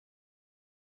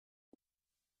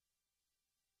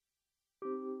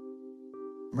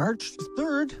March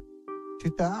 3rd,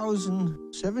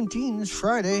 2017 is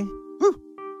Friday. Woo!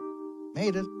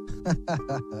 Made it. Been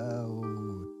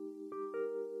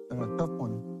a tough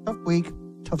one. Tough week.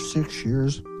 Tough 6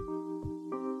 years.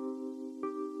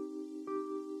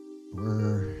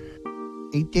 We're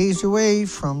 8 days away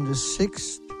from the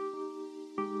 6th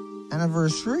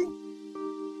anniversary.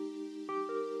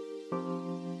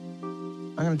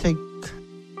 I'm going to take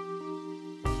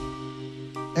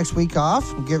next week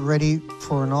off and get ready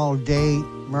for an all-day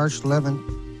March 11th.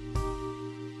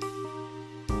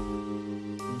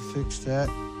 Fix that.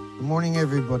 Good morning,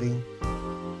 everybody.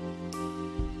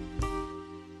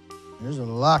 There's a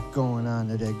lot going on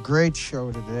today. Great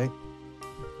show today.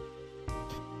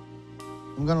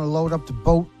 I'm going to load up the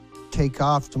boat, take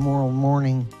off tomorrow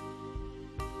morning.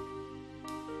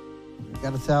 We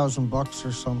got $1,000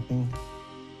 or something.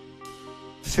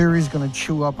 Ferry's going to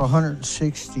chew up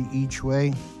 160 each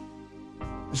way.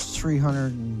 It's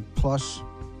 300 and plus,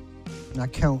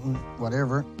 not counting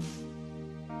whatever.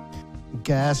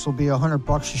 Gas will be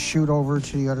 $100 to shoot over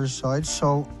to the other side,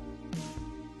 so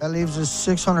that leaves us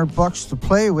 $600 to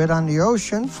play with on the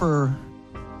ocean for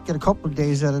get a couple of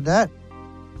days out of that.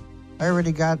 I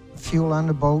already got fuel on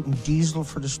the boat and diesel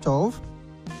for the stove.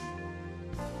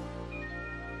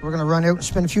 We're going to run out and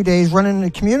spend a few days running in the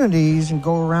communities and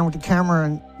go around with the camera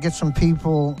and get some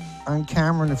people on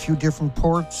camera in a few different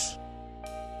ports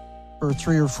for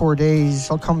 3 or 4 days.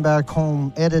 I'll come back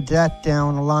home, edit that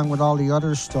down along with all the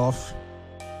other stuff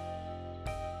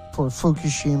for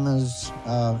Fukushima's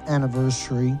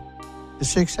anniversary, the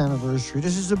 6th anniversary.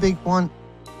 This is a big one.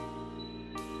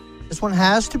 This one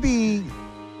has to be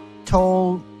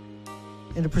told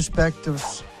in the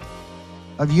perspectives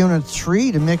of Unit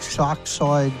 3, the mixed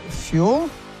oxide fuel.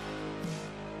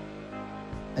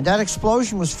 And that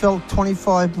explosion was felt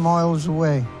 25 miles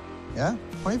away. Yeah,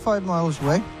 25 miles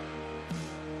away.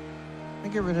 Let me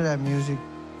get rid of that music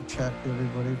and chat to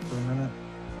everybody for a minute.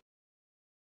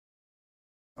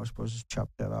 I was supposed to chop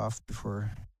that off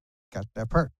before I got that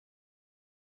part.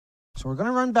 So we're going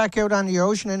to run back out on the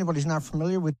ocean. Anybody's not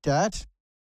familiar with that,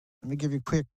 let me give you a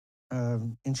quick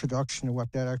introduction to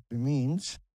what that actually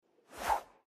means.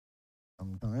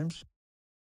 Sometimes.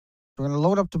 We're going to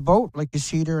load up the boat like you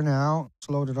see there now. It's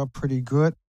loaded up pretty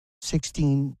good.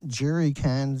 16 jerry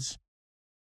cans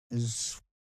is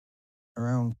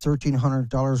around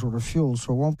 $1,300 worth of fuel,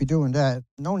 so I won't be doing that.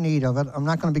 No need of it. I'm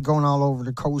not going to be going all over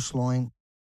the coastline.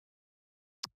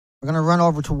 We're going to run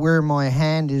over to where my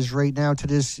hand is right now, to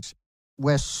this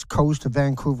west coast of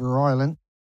Vancouver Island.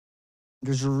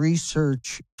 There's a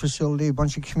research facility, a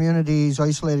bunch of communities,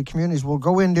 isolated communities. We'll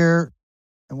go in there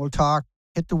and we'll talk,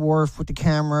 hit the wharf with the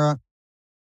camera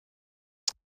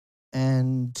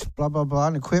and blah, blah, blah,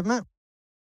 and equipment.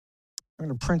 I'm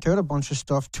going to print out a bunch of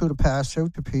stuff, too, to pass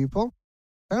out to people.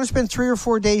 I'm going to spend 3 or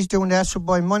 4 days doing that, so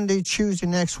by Monday, Tuesday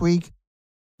next week,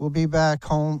 we'll be back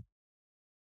home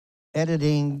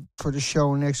editing for the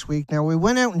show next week. Now, we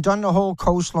went out and done the whole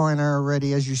coastline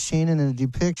already, as you've seen in the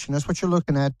depiction. That's what you're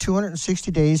looking at. 260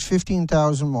 days,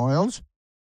 15,000 miles.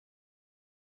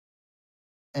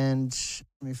 And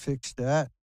let me fix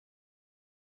that.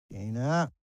 Gain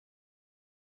that.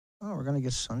 Oh, we're going to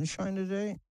get sunshine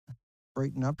today.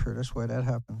 Brighten up here. That's why that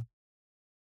happened.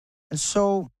 And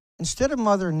so, instead of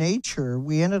Mother Nature,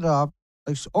 we ended up,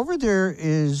 like, over there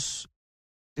is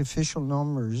the official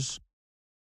numbers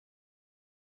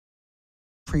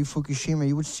pre-Fukushima.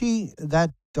 You would see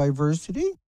that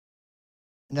diversity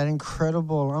and that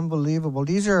incredible, unbelievable.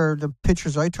 These are the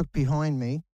pictures I took behind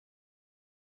me.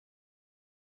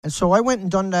 And so I went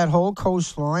and done that whole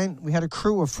coastline. We had a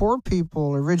crew of 4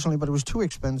 people originally, but it was too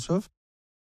expensive.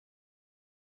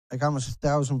 Like almost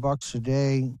 $1,000 a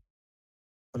day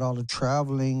with all the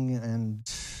traveling and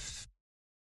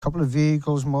a couple of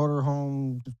vehicles,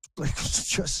 motorhome. Like,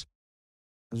 it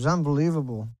was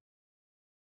unbelievable.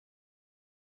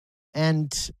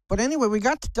 But anyway, we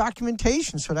got the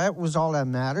documentation, so that was all that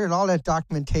mattered. All that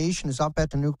documentation is up at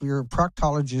the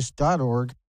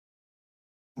nuclearproctologist.org.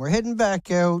 We're heading back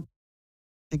out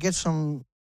to get some,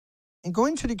 and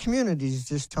going to the communities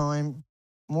this time,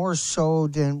 more so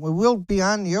than, we will be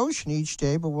on the ocean each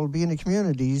day, but we'll be in the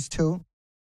communities too,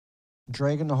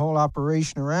 dragging the whole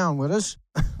operation around with us.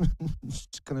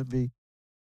 It's going to be,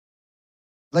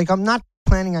 like, I'm not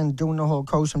planning on doing the whole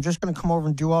coast. I'm just going to come over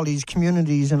and do all these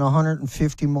communities in a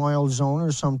 150-mile zone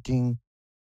or something.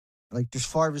 Like, there's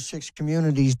 5 or 6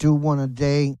 communities, do one a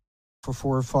day for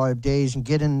 4 or 5 days and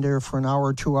get in there for an hour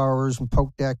or 2 hours and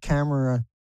poke that camera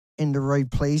in the right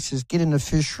places, get in the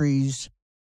fisheries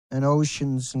and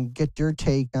oceans and get their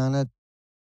take on it.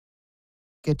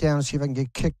 Get down and see if I can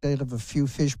get kicked out of a few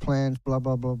fish plants, blah,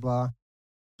 blah, blah, blah.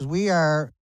 Because we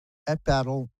are at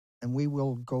battle, and we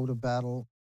will go to battle,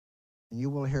 and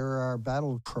you will hear our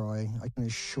battle cry, I can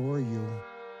assure you.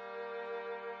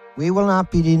 We will not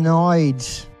be denied.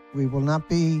 We will not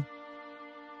be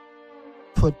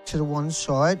put to the one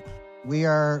side. We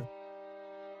are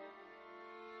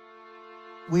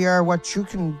what you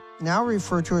can now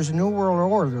refer to as a New World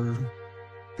Order,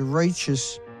 the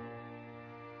righteous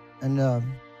and the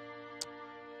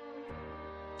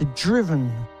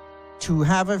driven to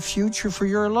have a future for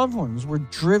your loved ones. We're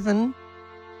driven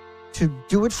to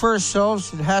do it for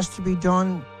ourselves. It has to be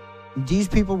done. These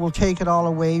people will take it all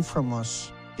away from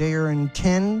us. They are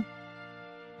intent.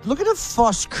 Look at the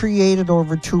fuss created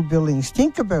over 2 buildings.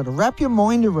 Think about it. Wrap your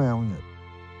mind around it.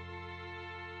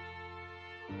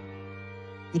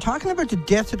 You're talking about the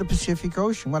death of the Pacific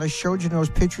Ocean. What I showed you in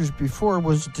those pictures before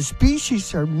was the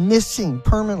species are missing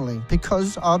permanently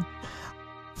because of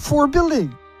 4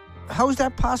 buildings. How is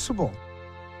that possible?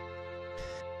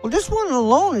 Well, this one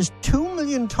alone is 2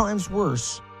 million times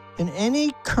worse than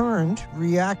any current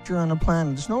reactor on the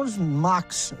planet. It's known as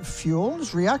MOX fuel.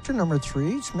 It's reactor number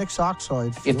 3. It's mixed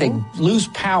oxide fuel. If they lose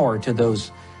power to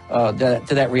those, to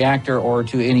that reactor or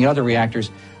to any other reactors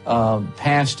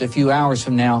past a few hours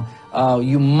from now,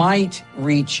 you might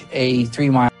reach a 3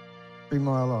 Mile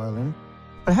Island.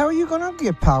 But how are you going to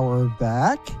get power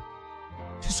back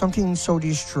to something so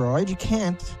destroyed? You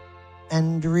can't.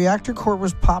 And the reactor core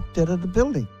was popped out of the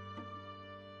building.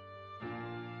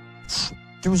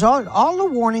 There was all the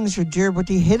warnings are there, but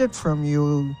they hid it from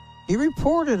you. They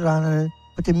reported on it,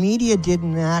 but the media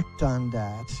didn't act on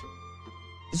that.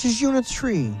 This is Unit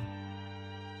 3.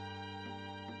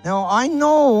 Now, I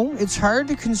know it's hard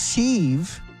to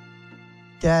conceive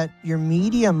that your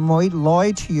media might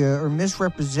lie to you or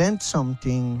misrepresent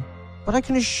something, but I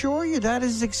can assure you that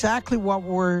is exactly what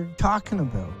we're talking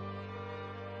about.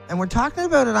 And we're talking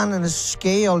about it on a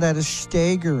scale that is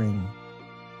staggering.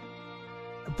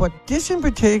 But this in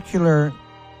particular,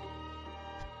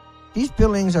 these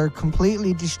buildings are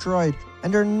completely destroyed.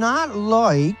 And they're not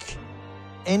like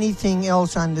anything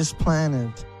else on this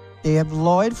planet. They have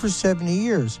lied for 70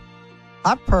 years.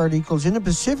 Hot particles in the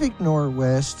Pacific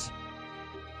Northwest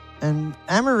and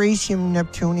americium,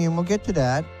 neptunium, we'll get to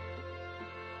that.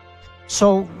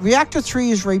 So Reactor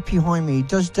 3 is right behind me.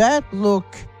 Does that look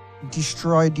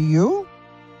destroyed to you?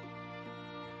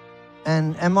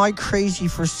 And am I crazy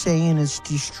for saying it's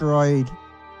destroyed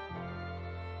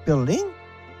building?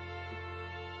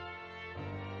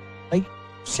 Like,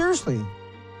 seriously.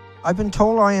 I've been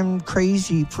told I am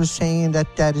crazy for saying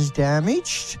that that is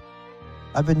damaged.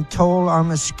 I've been told I'm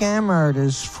a scam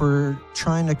artist for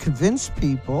trying to convince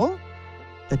people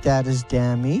that that is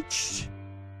damaged.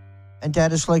 And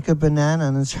that is like a banana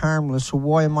and it's harmless. So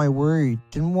why am I worried?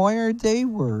 Then why are they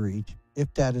worried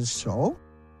if that is so?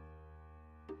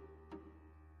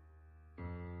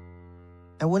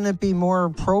 And wouldn't it be more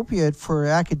appropriate for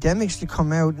academics to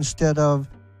come out instead of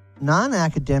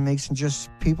non-academics and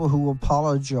just people who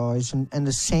apologize and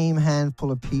the same handful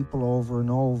of people over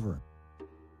and over?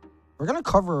 We're going to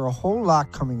cover a whole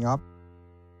lot coming up.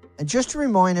 And just to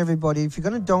remind everybody, if you're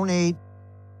going to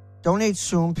donate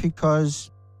soon, because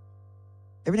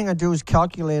everything I do is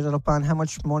calculated upon how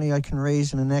much money I can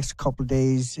raise in the next couple of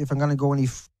days if I'm going to go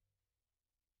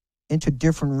into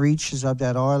different reaches of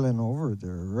that island over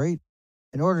there, right?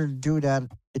 In order to do that,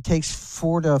 it takes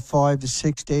 4 to 5 to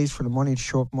 6 days for the money to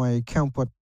show up in my account. But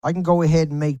I can go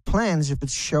ahead and make plans if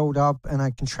it's showed up and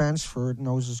I can transfer it and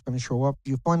knows it's going to show up.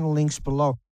 You'll find the links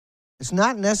below. It's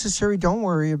not necessary. Don't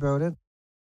worry about it.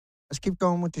 Let's keep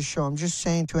going with the show. I'm just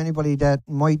saying to anybody that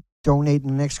might donate in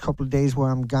the next couple of days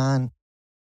while I'm gone.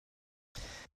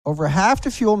 Over half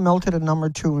the fuel melted at number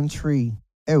 2 and 3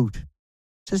 out,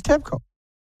 says TEPCO.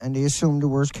 And they assumed the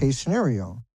worst case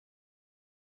scenario.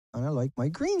 Kind of like my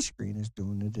green screen is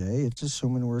doing today. It's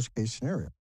assuming the worst case scenario.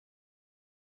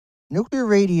 Nuclear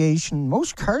radiation,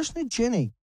 most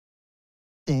carcinogenic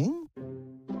thing.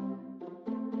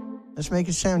 Let's make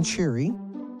it sound cheery.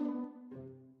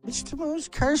 It's the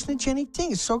most carcinogenic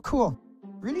thing. It's so cool.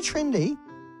 Really trendy.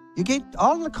 You get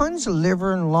all the kinds of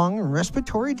liver and lung and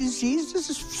respiratory disease. This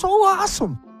is so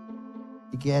awesome.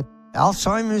 You get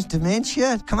Alzheimer's,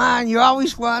 dementia. Come on, you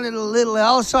always wanted a little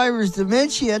Alzheimer's,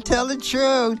 dementia. Tell the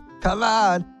truth. Come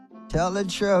on. Tell the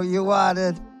truth. You want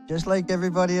it. Just like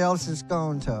everybody else is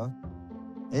going to.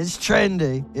 It's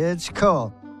trendy. It's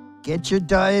cool. Get your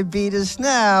diabetes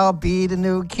now. Be the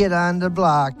new kid on the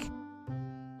block.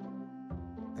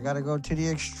 I got to go to the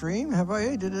extreme. Have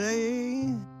I? Did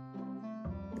I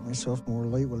get myself more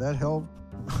light? Will that help?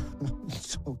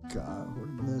 Oh, God.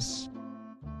 What is this?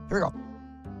 Here we go.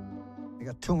 I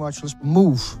got too much. Let's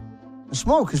move. The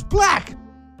smoke is black.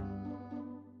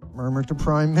 murmured the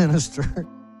Prime Minister.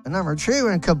 And number 3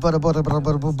 went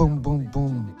boom, boom,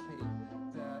 boom.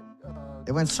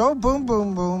 It went so boom,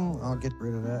 boom, boom. I'll get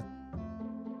rid of that.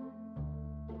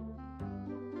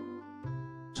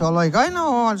 So, like, I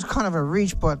know it's kind of a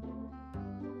reach, but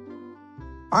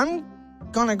I'm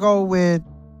gonna go with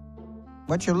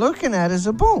what you're looking at is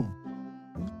a boom.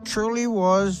 It truly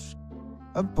was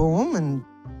a boom, and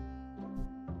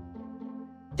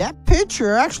that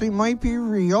picture actually might be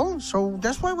real, so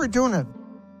that's why we're doing it.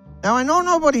 Now, I know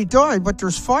nobody died, but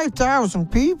there's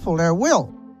 5,000 people that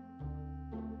will.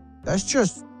 That's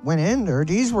just went in there.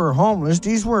 These were homeless.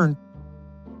 These weren't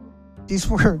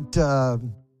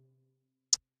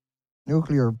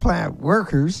nuclear plant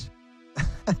workers.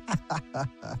 You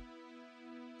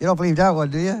don't believe that one,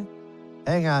 do you?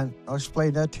 Hang on. I'll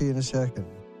explain that to you in a second.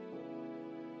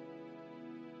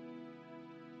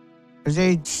 Because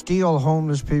they steal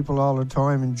homeless people all the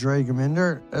time and drag them in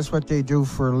there. That's what they do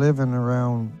for a living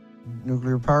around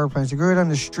nuclear power plants. They go out on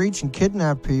the streets and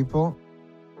kidnap people.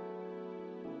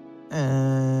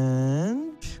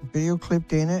 And video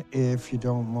clipped in it, if you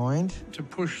don't mind. To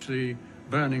push the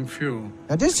burning fuel.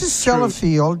 Now, this is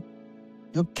Sellafield.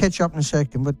 You'll catch up in a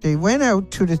second. But they went out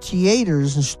to the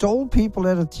theaters and stole people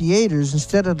out of theaters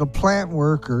instead of the plant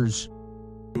workers.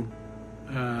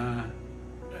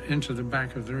 Into the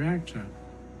back of the reactor.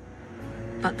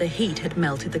 But the heat had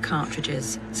melted the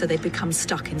cartridges, so they'd become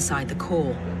stuck inside the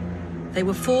core. They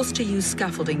were forced to use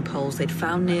scaffolding poles they'd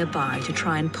found nearby to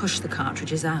try and push the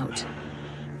cartridges out.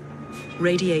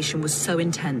 Radiation was so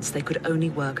intense they could only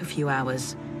work a few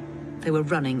hours. They were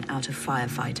running out of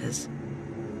firefighters.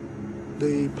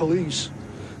 The police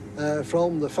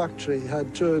from the factory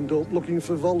had turned up looking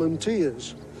for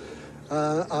volunteers.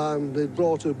 And they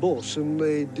brought a bus, and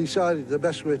they decided the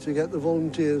best way to get the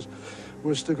volunteers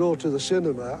was to go to the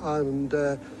cinema and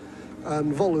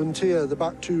volunteer the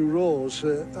back 2 rows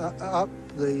at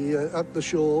the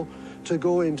show to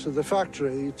go into the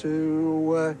factory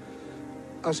to,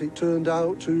 as it turned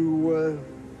out, to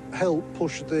help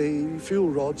push the fuel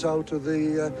rods out of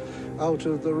the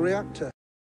reactor.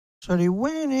 So they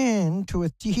went into a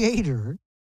theater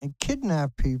and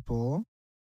kidnapped people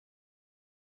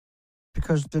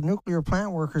because the nuclear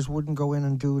plant workers wouldn't go in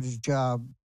and do the job.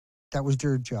 That was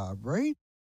their job, right?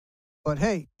 But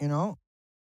hey, you know,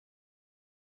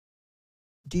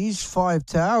 these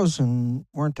 5,000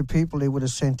 weren't the people they would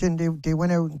have sent in. They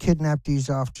went out and kidnapped these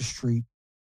off the street.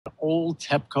 Old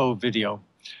TEPCO video.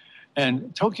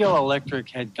 And Tokyo Electric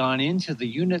had gone into the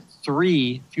Unit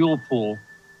 3 fuel pool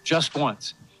just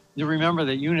once. You remember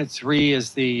that Unit 3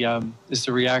 is the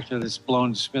reactor that's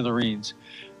blown to smithereens.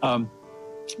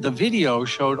 The video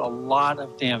showed a lot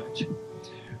of damage,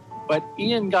 but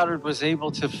Ian Goddard was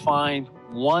able to find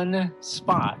one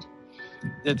spot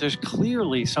that there's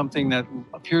clearly something that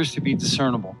appears to be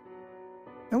discernible.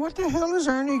 And what the hell is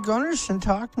Ernie Gunnarsson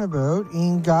talking about?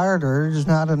 Ian Goddard is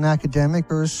not an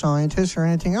academic or a scientist or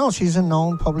anything else. He's a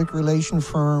known public relation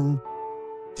firm,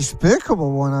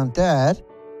 despicable one on that.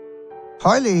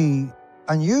 Highly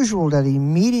unusual that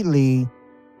immediately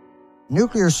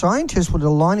nuclear scientists would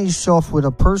align himself with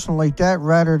a person like that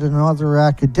rather than other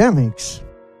academics.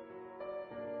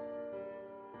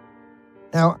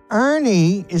 Now,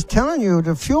 Ernie is telling you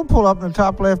the fuel pull up in the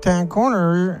top left-hand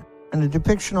corner, and the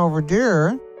depiction over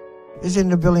there is in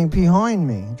the building behind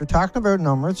me. They're talking about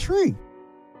number 3.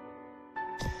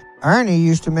 Ernie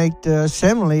used to make the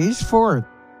assemblies for it.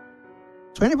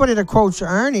 So anybody that quotes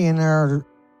Ernie and are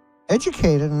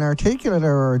educated and articulate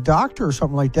or a doctor or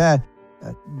something like that,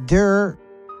 they're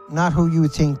not who you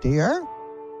think they are.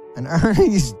 And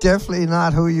Ernie's definitely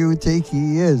not who you think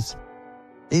he is.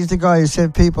 He's the guy who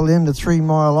sent people into 3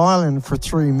 Mile Island for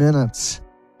 3 minutes.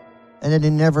 And then they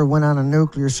never went on a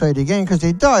nuclear site again because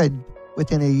they died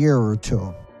within a year or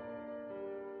 2.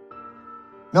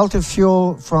 Melted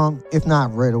fuel from, if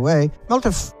not right away,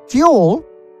 melted fuel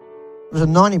was a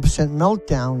 90%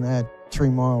 meltdown at 3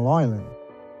 Mile Island.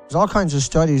 There's all kinds of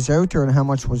studies out there on how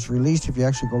much was released if you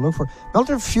actually go look for it.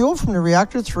 Melted fuel from the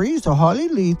Reactor 3 is the highly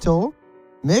lethal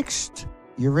mixed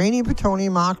uranium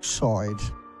plutonium oxide.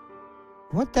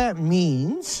 What that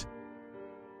means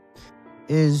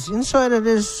is inside of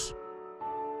this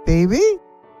baby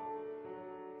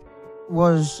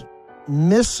was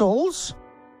missiles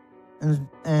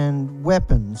and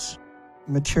weapons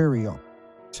material.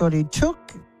 So they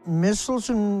took missiles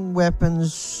and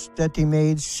weapons that they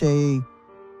made, say,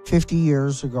 50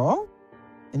 years ago,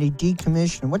 and they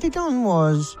decommissioned them. What they done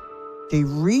was they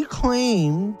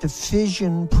reclaimed the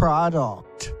fission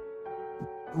product,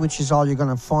 which is all you're going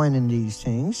to find in these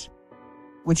things,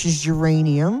 which is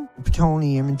uranium,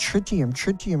 plutonium, and tritium.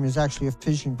 Tritium is actually a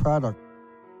fission product.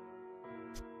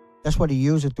 That's why they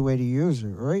use it the way they use it,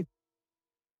 right?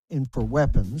 And for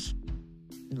weapons.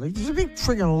 Like, there's a big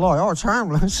friggin' lie. Oh, it's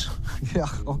harmless. Yeah,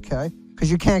 okay. Because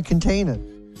you can't contain it.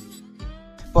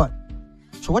 But,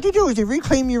 so what they do is they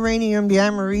reclaim uranium, the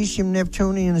americium,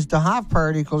 neptunians, the hot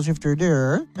particles if they're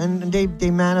there, and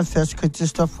they manifest because this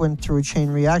stuff went through a chain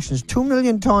reaction. It's 2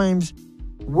 million times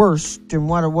worse than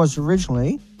what it was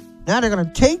originally. Now they're going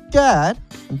to take that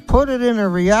and put it in a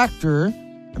reactor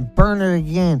and burn it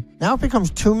again. Now it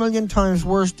becomes 2 million times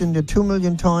worse than the 2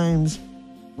 million times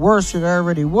worse it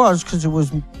already was because it was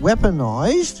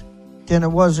weaponized than it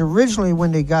was originally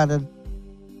when they got it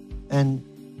and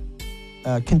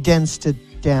condensed it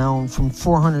down from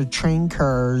 400 train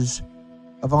cars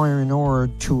of iron ore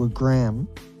to a gram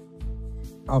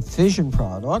of fission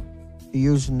product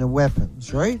used in the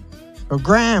weapons, right? A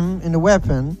gram in the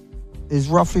weapon is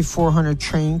roughly 400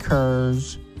 train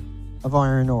cars of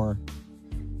iron ore,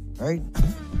 right?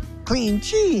 Clean,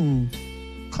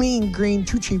 green,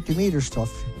 too cheap to meter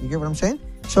stuff. You get what I'm saying?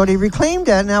 So they reclaimed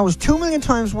that. Now it's 2 million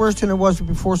times worse than it was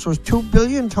before, so it's 2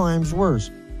 billion times worse.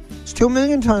 It's 2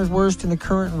 million times worse than the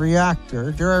current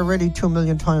reactor. They're already 2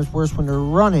 million times worse when they're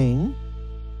running.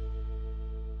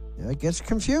 It gets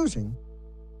confusing.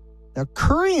 Now,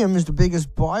 curium is the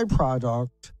biggest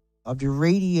byproduct of the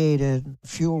irradiated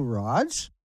fuel rods.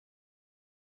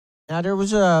 Now, they were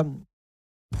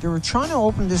trying to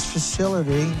open this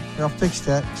facility. Here, I'll fix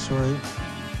that. Sorry.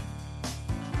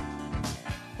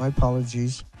 My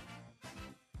apologies.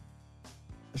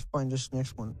 Let's find this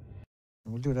next one.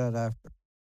 We'll do that after.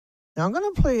 Now, I'm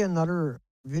going to play another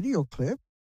video clip.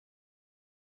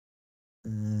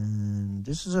 And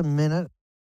this is a minute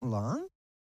long.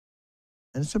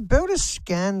 And it's about a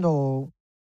scandal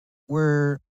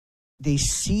where they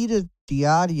seeded the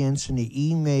audience in the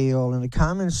email and the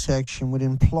comment section with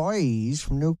employees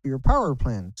from nuclear power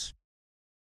plants.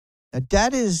 Now,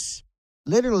 that is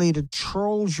literally the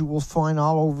trolls you will find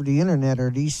all over the internet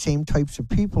are these same types of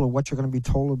people, or what you're going to be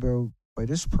told about by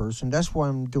this person. That's why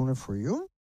I'm doing it for you.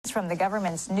 From the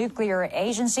government's nuclear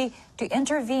agency to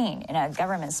intervene in a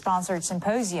government-sponsored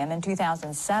symposium in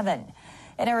 2007.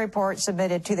 In a report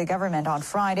submitted to the government on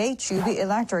Friday, Chuby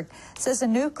Electric says the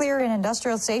Nuclear and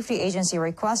Industrial Safety Agency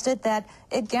requested that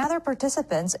it gather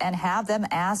participants and have them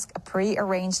ask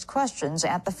pre-arranged questions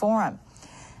at the forum.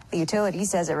 The utility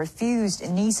says it refused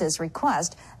NISA's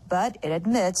request, but it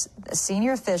admits the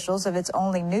senior officials of its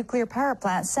only nuclear power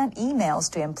plant sent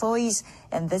emails to employees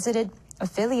and visited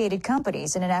affiliated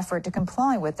companies in an effort to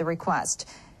comply with the request.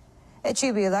 A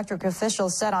Chuby Electric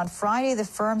official said on Friday the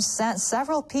firm sent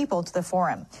several people to the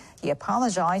forum. He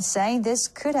apologized, saying this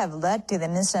could have led to the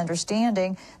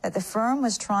misunderstanding that the firm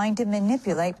was trying to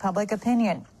manipulate public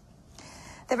opinion.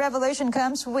 The revelation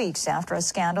comes weeks after a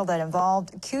scandal that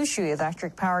involved Kyushu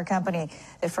Electric Power Company.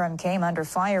 The firm came under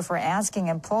fire for asking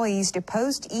employees to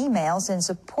post emails in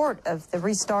support of the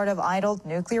restart of idled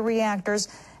nuclear reactors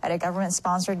at a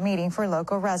government-sponsored meeting for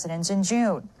local residents in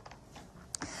June.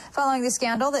 Following the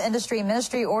scandal, the industry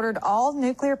ministry ordered all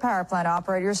nuclear power plant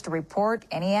operators to report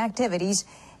any activities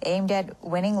aimed at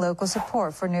winning local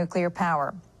support for nuclear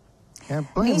power.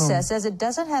 NISA says it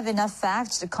doesn't have enough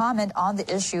facts to comment on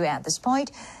the issue at this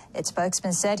point. Its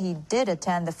spokesman said he did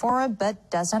attend the forum, but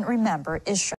doesn't remember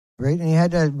issue. Right, and he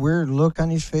had that weird look on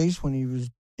his face when he was,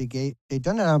 they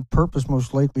done that on purpose,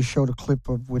 most likely, showed a clip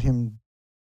of with him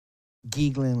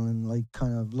giggling and like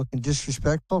kind of looking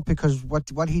disrespectful, because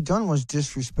what he done was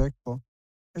disrespectful.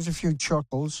 There's a few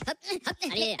chuckles. Macaroni,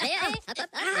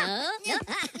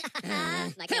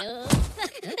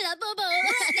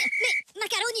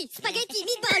 spaghetti,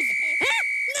 meatballs.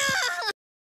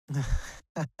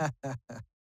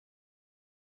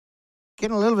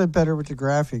 Getting a little bit better with the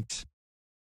graphics.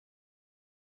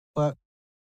 But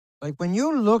like when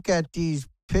you look at these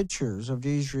pictures of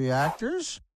these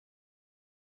reactors,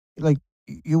 like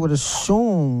you would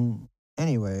assume,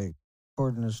 anyway,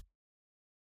 according to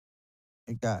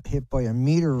it got hit by a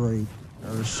meteorite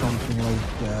or something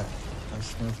like that. I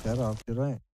smurfed that off, did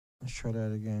I? Let's try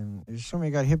that again. If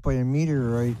somebody got hit by a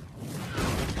meteorite,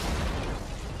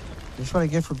 that's what I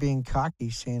get for being cocky,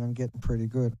 saying I'm getting pretty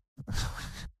good.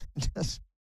 Just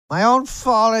my own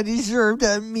fault. I deserved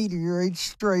that meteorite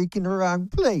strike in the wrong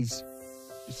place.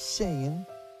 Just saying.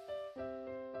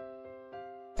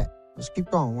 Okay, let's keep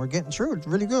going. We're getting through it.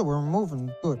 Really good. We're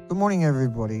moving good. Good morning,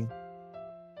 everybody.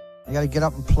 I gotta get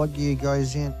up and plug you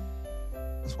guys in.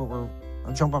 That's what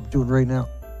I'll jump up and do it right now.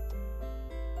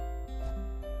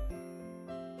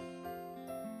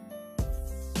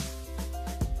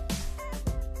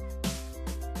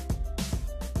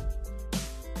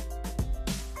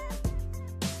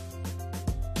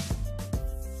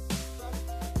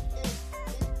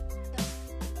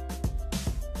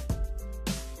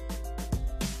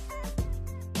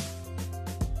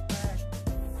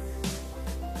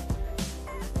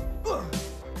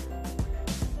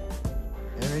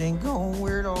 It ain't going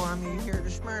weirdo on me here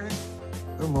this morning.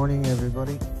 Good morning,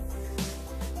 everybody.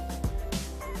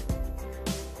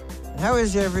 How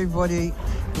is everybody?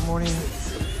 Good morning.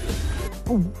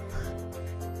 Ooh.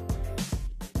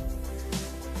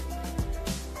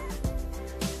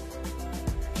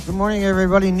 Good morning,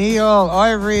 everybody. Neil,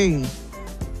 Ivory,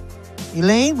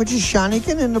 Elaine, which is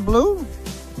Shanikin in the blue.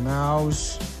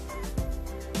 Mouse.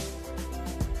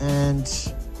 And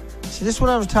see, this is what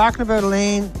I was talking about,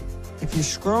 Elaine. If you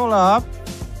scroll up,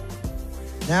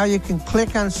 now you can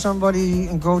click on somebody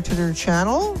and go to their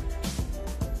channel.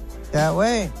 That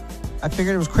way. I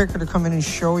figured it was quicker to come in and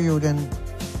show you than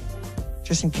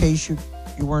just in case you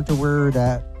weren't aware of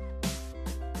that.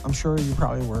 I'm sure you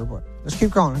probably were, but let's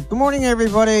keep going. Good morning,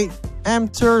 everybody.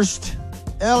 Thirst,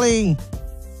 Ellie,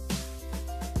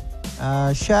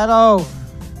 Shadow.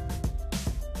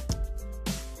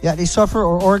 Yeah, they suffer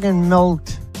or organ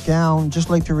melt down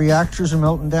just like the reactors are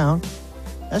melting down.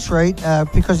 That's right,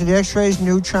 because of the X-rays,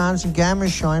 neutrons, and gamma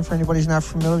shine, for anybody who's not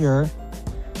familiar.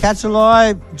 Cats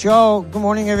Alive, Joe, good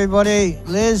morning, everybody.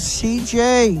 Liz,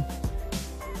 CJ,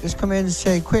 just come in and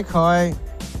say quick hi.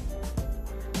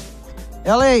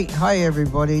 Ellie, hi,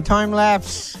 everybody. Time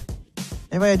lapse.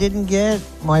 Anybody I didn't get?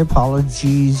 My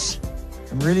apologies.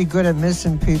 I'm really good at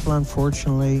missing people,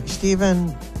 unfortunately. Stephen,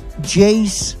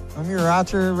 Jace, I'm your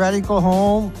author, Radical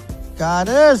Home,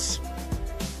 Goddess.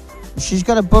 She's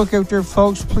got a book out there,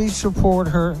 folks. Please support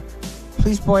her.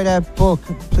 Please buy that book.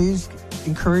 Please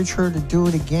encourage her to do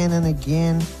it again and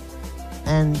again.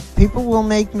 And people will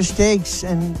make mistakes,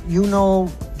 and you know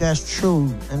that's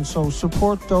true. And so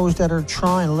support those that are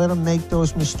trying. Let them make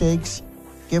those mistakes.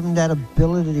 Give them that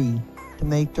ability to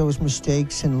make those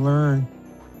mistakes and learn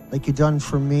like you done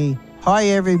for me. Hi,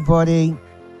 everybody.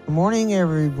 Good morning,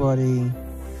 everybody.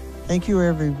 Thank you,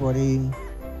 everybody.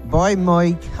 Bye,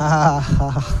 Mike.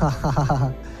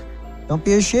 Don't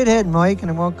be a shithead, Mike,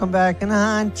 and I won't come back and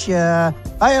haunt ya.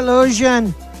 Hi,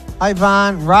 Illusion. Hi,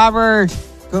 Von. Robert.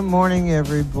 Good morning,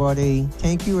 everybody.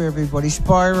 Thank you, everybody.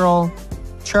 Spiral.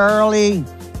 Charlie.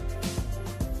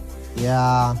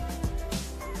 Yeah.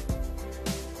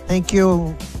 Thank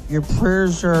you. Your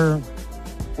prayers are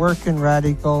working,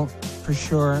 Radical, for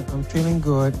sure. I'm feeling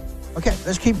good. Okay,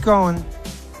 let's keep going.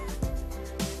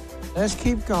 Let's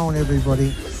keep going,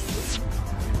 everybody.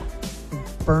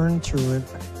 Burn through it.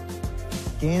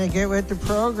 Dana, get with the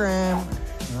program.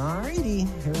 Alrighty,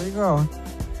 here we go.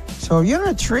 So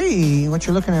Unit 3, what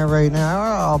you're looking at right now,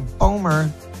 oh,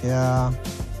 Boomer. Yeah.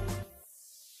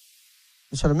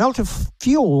 So the melted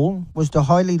fuel was the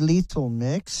highly lethal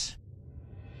mix.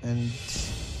 And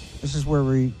this is where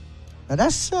now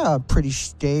that's pretty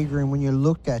staggering when you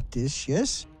look at this,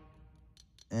 yes?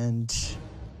 And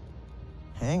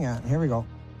hang on, here we go.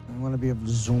 I want to be able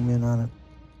to zoom in on it.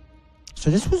 So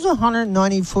this was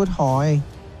 190 foot high,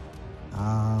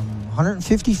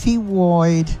 150 feet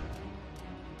wide.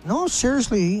 No,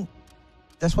 seriously,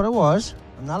 that's what it was.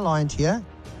 I'm not lying to you.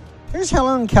 Here's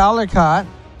Helen Caldicott.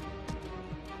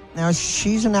 Now,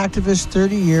 she's an activist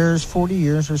 30 years, 40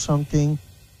 years or something.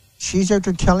 She's out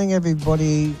there telling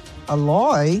everybody a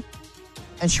lie,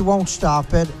 and she won't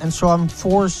stop it. And so I'm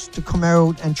forced to come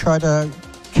out and try to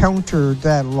counter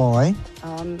that lie.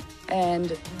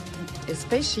 And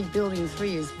especially Building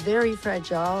 3 is very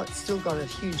fragile. It's still got a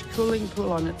huge cooling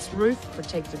pool on its roof,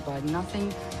 protected by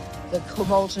nothing. The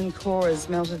molten core has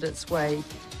melted its way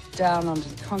down onto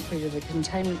the concrete of the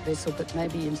containment vessel, but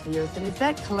maybe into the earth. And if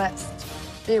that collapsed,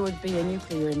 there would be a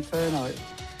nuclear inferno.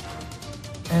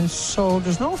 And so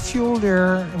there's no fuel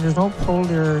there, and there's no pull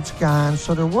there. It's gone.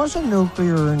 So there was a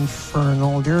nuclear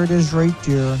inferno. There it is right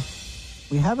there.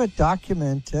 We have it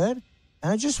documented.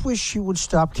 And I just wish she would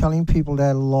stop telling people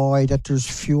that lie that there's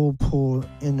fuel pool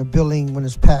in the building when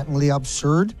it's patently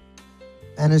absurd.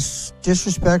 And it's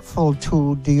disrespectful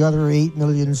to the other 8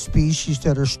 million species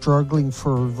that are struggling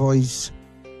for a voice.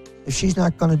 If she's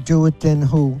not going to do it, then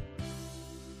who?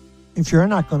 If you're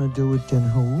not going to do it, then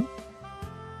who?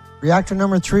 Reactor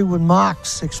number 3 with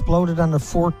MOX exploded on the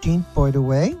 14th, by the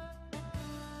way.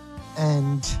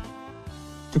 And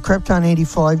the Krypton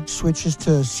 85 switches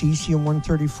to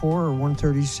cesium-134 or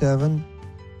 137.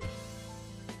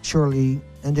 Surely.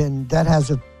 And then that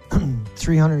has a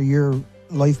 300-year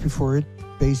life before it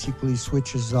basically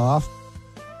switches off.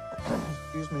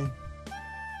 Excuse me.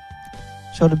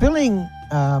 So the building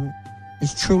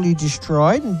is truly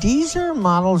destroyed, and these are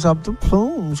models of the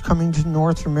plumes coming to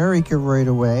North America right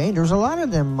away. There's a lot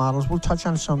of them models. We'll touch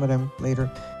on some of them later.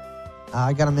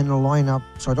 I got them in the lineup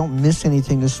so I don't miss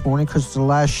anything this morning because it's the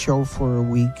last show for a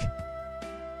week.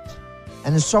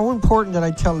 And it's so important that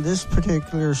I tell this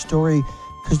particular story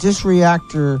because this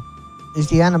reactor is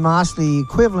the animosity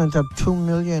equivalent of 2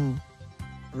 million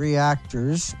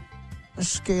reactors. Let's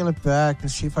scale it back and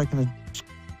see if I can...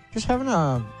 Just having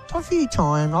a toughy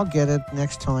time. I'll get it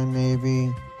next time,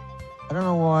 maybe. I don't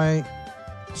know why.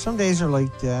 Some days are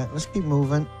like that. Let's keep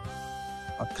moving.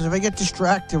 Because if I get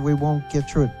distracted, we won't get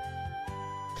through it.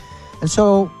 And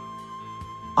so,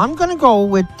 I'm going to go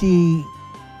with the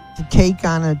take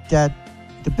on it that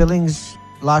the Billings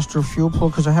lost her fuel pool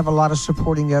because I have a lot of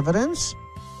supporting evidence.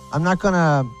 I'm not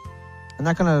gonna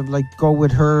like go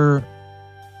with her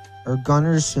or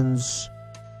Gunnarson's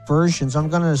versions. I'm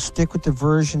gonna stick with the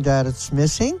version that it's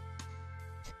missing,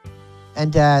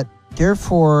 and that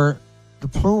therefore the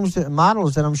plumes, the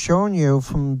models that I'm showing you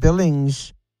from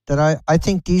Billings, that I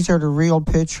think these are the real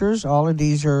pictures. All of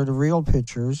these are the real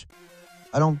pictures.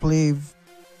 I don't believe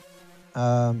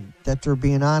that they're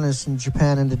being honest in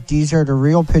Japan, and that these are the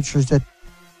real pictures. That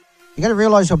you got to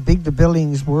realize how big the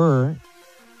buildings were,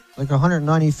 like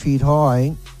 190 feet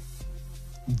high,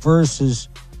 versus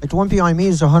like the one behind me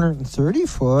is 130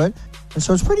 foot, and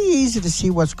so it's pretty easy to see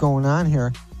what's going on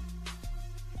here.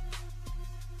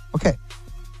 Okay,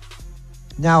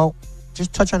 now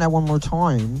just touch on that one more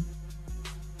time.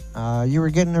 You were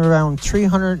getting around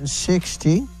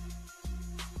 360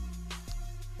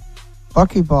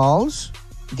 buckyballs.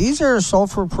 These are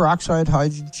sulfur peroxide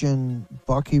hydrogen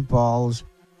buckyballs.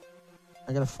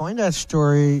 I gotta find that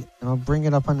story and I'll bring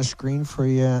it up on the screen for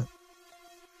you.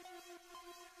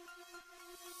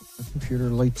 The computer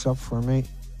lights up for me.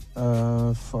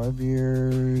 5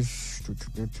 years.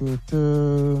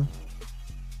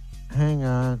 Hang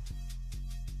on.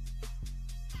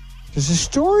 There's a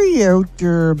story out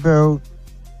there about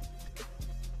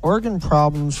organ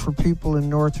problems for people in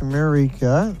North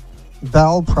America.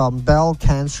 Bowel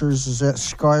cancers is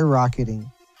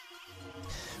skyrocketing.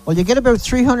 Well, you get about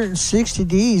 360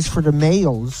 Ds for the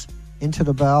males into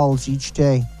the bowels each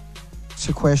day,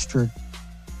 sequestered.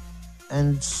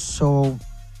 And so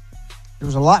there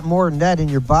was a lot more than that in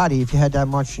your body if you had that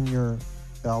much in your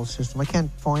bowel system. I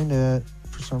can't find it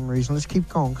for some reason. Let's keep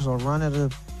going because I'll run out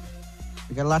of...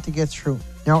 We got a lot to get through.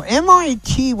 Now,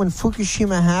 MIT, when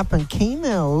Fukushima happened, came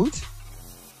out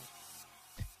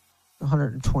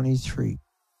 123.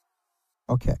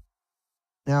 Okay.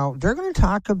 Now, they're going to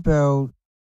talk about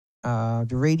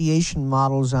the radiation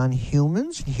models on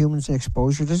humans and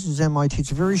exposure. This is MIT.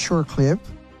 It's a very short clip.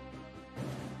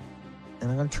 And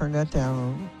I'm going to turn that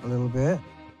down a little bit.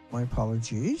 My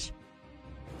apologies.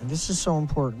 And this is so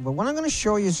important. But what I'm going to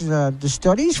show you is the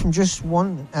studies from just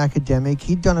one academic.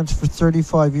 He'd done it for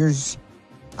 35 years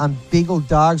on big old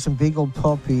dogs and big old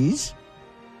puppies.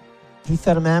 He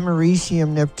fed them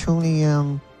americium,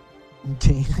 neptunium,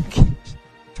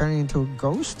 turning into a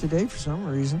ghost today for some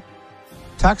reason.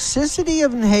 Toxicity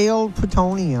of inhaled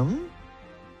plutonium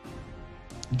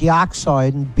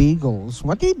dioxide in beagles.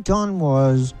 What they'd done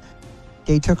was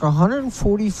they took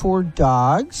 144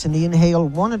 dogs and they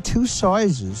inhaled one of two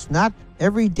sizes, not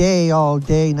every day, all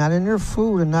day, not in their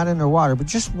food and not in their water, but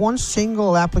just one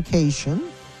single application.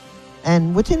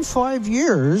 And within 5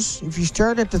 years, if you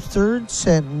start at the third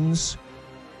sentence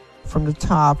from the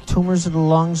top, tumors of the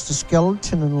lungs, the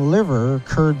skeleton, and the liver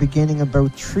occurred beginning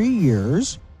about 3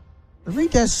 years.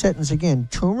 Read that sentence again.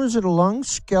 Tumors of the lungs,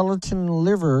 skeleton, and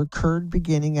liver occurred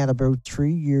beginning at about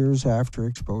 3 years after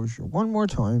exposure. One more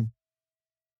time.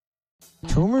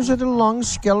 Tumors of the lungs,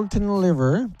 skeleton, and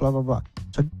liver, blah, blah, blah.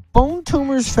 So bone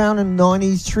tumors found in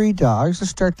 93 dogs. Let's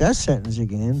start that sentence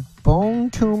again. Bone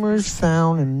tumors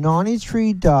found in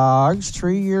 93 dogs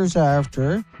 3 years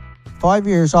after. 5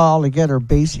 years altogether,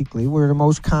 basically, were the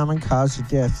most common cause of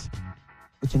death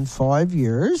within 5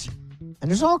 years. And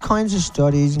there's all kinds of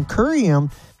studies. And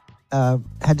curium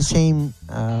had the same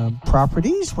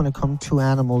properties when it comes to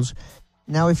animals.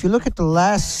 Now, if you look at the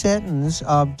last sentence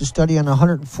of the study on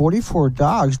 144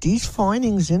 dogs, these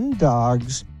findings in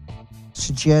dogs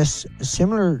suggest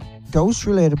similar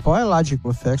dose-related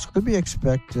biological effects could be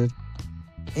expected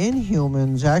in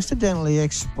humans accidentally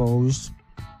exposed.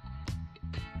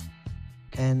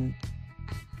 And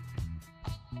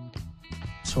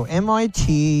so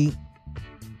MIT...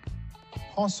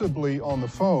 Possibly on the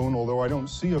phone, although I don't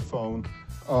see a phone,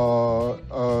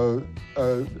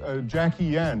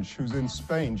 Jackie Yanch, who's in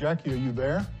Spain. Jackie, are you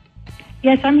there?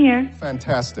 Yes, I'm here.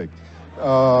 Fantastic.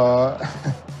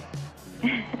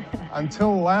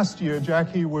 Until last year,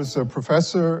 Jackie was a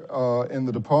professor in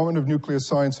the Department of Nuclear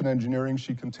Science and Engineering.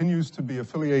 She continues to be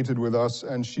affiliated with us,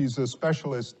 and she's a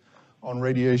specialist on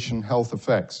radiation health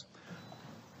effects.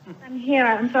 I'm here.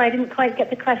 I'm sorry, I didn't quite get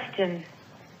the question.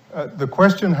 The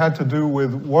question had to do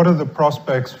with what are the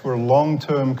prospects for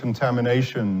long-term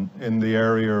contamination in the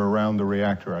area around the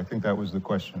reactor? I think that was the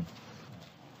question.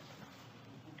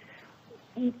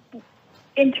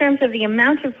 in terms of the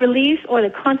amount of release or the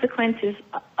consequences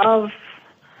of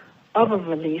a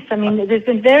release. I mean, there's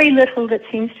been very little that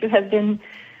seems to have been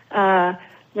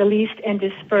released and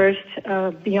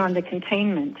dispersed beyond the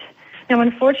containment. Now,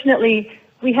 unfortunately,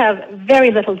 we have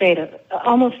very little data,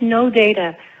 almost no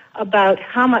data about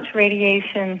how much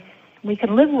radiation we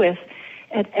can live with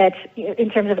in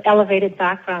terms of elevated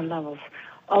background levels.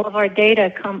 All of our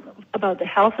data come about the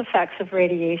health effects of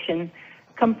radiation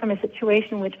come from a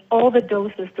situation in which all the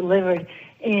doses delivered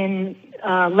in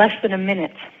less than a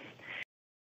minute.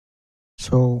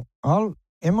 So all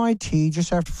MIT,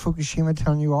 just after Fukushima,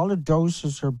 telling you all the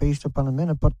doses are based upon a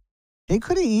minute, but they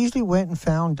could have easily went and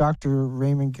found Dr.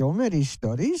 Raymond Gilmede's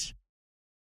studies.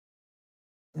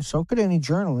 And so could any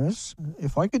journalist.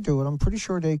 If I could do it, I'm pretty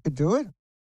sure they could do it.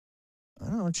 I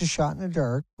don't know, it's a shot in the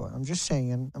dark, but I'm just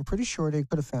saying, I'm pretty sure they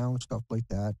could have found stuff like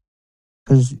that.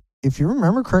 Because if you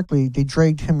remember correctly, they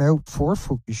dragged him out for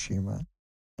Fukushima.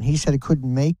 And he said he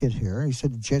couldn't make it here. He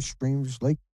said the jet streams,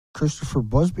 like Christopher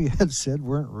Busby had said,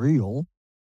 weren't real.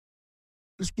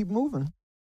 Let's keep moving.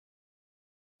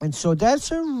 And so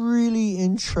that's a really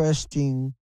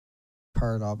interesting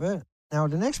part of it. Now,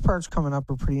 the next parts coming up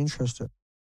are pretty interesting.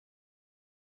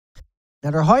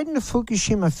 Now, they're hiding the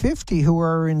Fukushima 50 who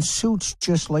are in suits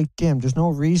just like them. There's no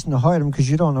reason to hide them because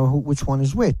you don't know which one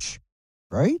is which,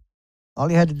 right? All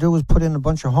you had to do was put in a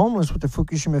bunch of homeless with the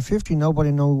Fukushima 50.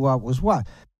 Nobody knew what was what.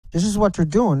 This is what they're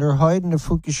doing. They're hiding the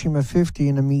Fukushima 50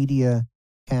 in a media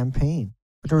campaign.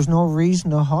 But there was no reason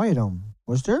to hide them,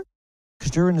 was there?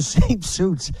 Because they're in the same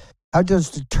suits. How does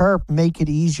the tarp make it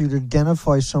easier to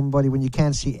identify somebody when you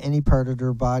can't see any part of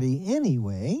their body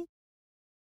anyway?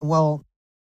 Well,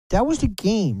 that was the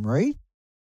game, right?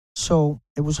 So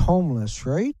it was homeless,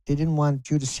 right? They didn't want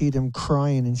you to see them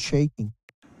crying and shaking.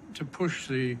 To push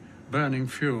the burning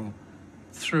fuel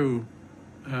through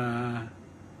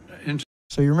into...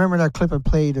 So you remember that clip I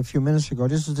played a few minutes ago?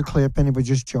 This is the clip, anybody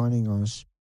just joining us,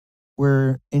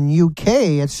 where in UK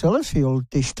at Sellafield,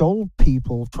 they stole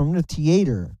people from the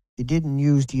theater. They didn't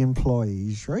use the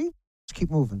employees, right? Let's keep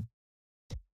moving.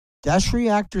 That's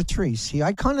Reactor 3. See,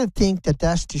 I kind of think that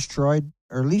that's destroyed,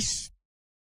 or at least,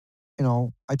 you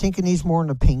know, I think it needs more than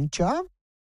a paint job.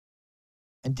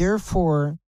 And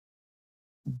therefore,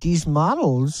 these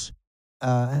models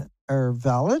are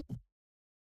valid.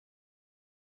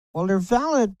 Well, they're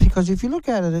valid because if you look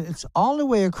at it, it's all the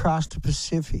way across the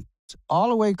Pacific. It's all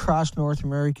the way across North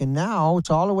America. Now it's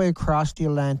all the way across the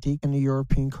Atlantic and the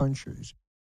European countries.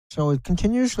 So it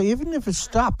continuously, even if it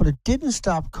stopped, but it didn't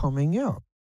stop coming out.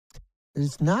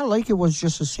 It's not like it was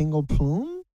just a single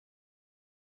plume.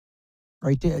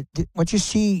 Right there. What you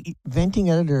see venting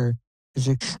out of there is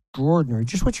extraordinary.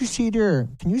 Just what you see there.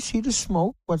 Can you see the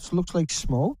smoke? What looks like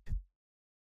smoke?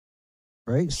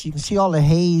 Right? So you can see all the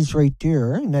haze right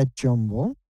there in that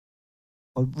jumble.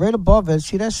 Well, right above it,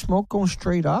 see that smoke going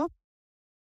straight up?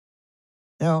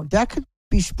 Now, that could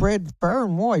be spread far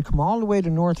and wide, come all the way to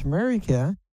North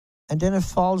America, and then it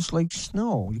falls like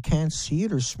snow. You can't see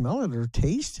it or smell it or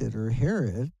taste it or hear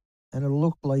it, and it'll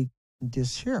look like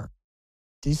this here.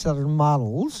 These are the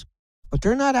models, but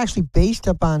they're not actually based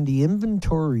upon the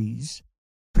inventories,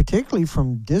 particularly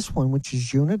from this one, which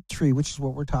is Unit 3, which is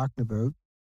what we're talking about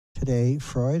today,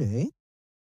 Friday.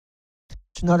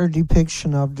 It's another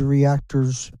depiction of the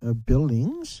reactor's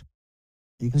buildings.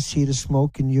 You can see the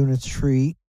smoke in Unit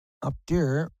 3 up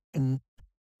there in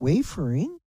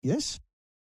wafering, yes.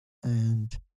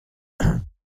 And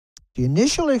the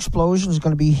initial explosion is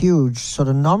going to be huge. So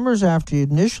the numbers after the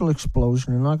initial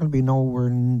explosion are not going to be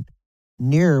nowhere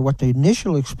near what the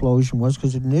initial explosion was,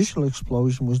 because the initial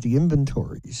explosion was the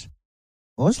inventories.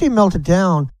 Once they melted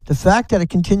down, the fact that it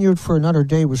continued for another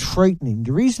day was frightening.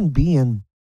 The reason being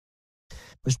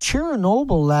was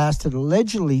Chernobyl lasted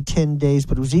allegedly 10 days,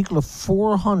 but it was equal to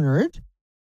 400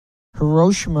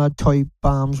 Hiroshima-type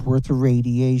bombs worth of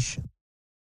radiation.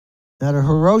 Now, the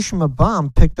Hiroshima bomb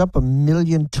picked up 1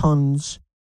 million tons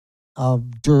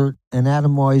of dirt and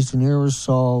atomized and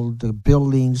aerosol the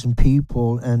buildings and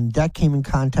people, and that came in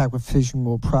contact with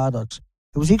fissionable products.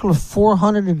 It was equal to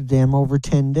 400 of them over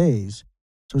 10 days.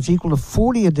 So it's equal to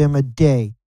 40 of them a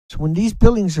day. So when these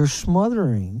buildings are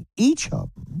smothering, each of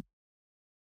them,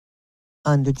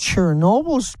 on the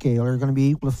Chernobyl scale, are going to be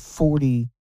equal to 40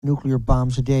 nuclear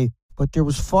bombs a day. But there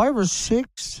was 5 or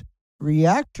 6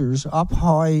 reactors up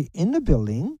high in the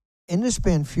building, in the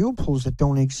spent fuel pools that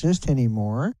don't exist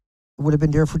anymore. It would have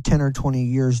been there for 10 or 20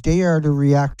 years. They are the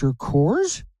reactor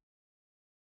cores.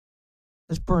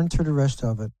 Let's burn through the rest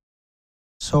of it.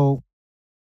 So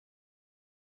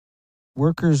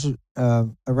workers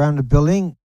around the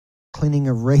building cleaning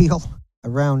a rail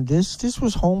around this. This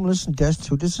was homeless and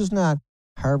destitute. This is not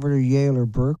Harvard or Yale or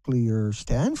Berkeley or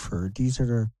Stanford. These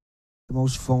are the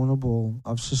most vulnerable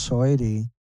of society.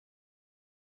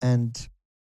 And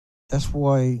that's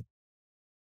why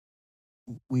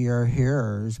we are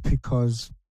here, is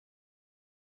because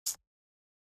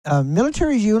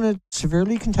military unit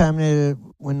severely contaminated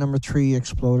when number 3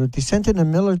 exploded. They sent in a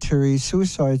military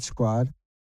suicide squad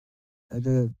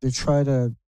to try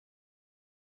to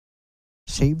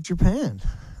save Japan.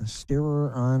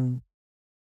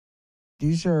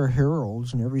 These are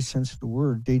heroes in every sense of the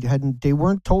word. They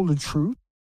weren't told the truth.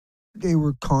 They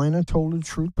were kind of told the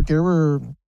truth, but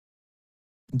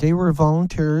they were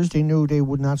volunteers. They knew they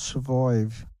would not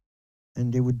survive,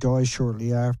 and they would die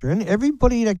shortly after. And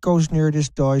everybody that goes near this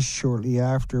dies shortly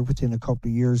after, within a couple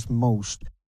of years most.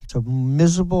 It's a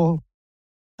miserable,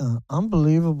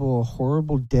 unbelievable,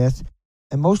 horrible death.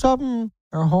 And most of them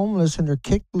are homeless, and they're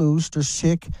kicked loose, they're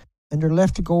sick, and they're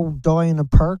left to go die in a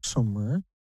park somewhere.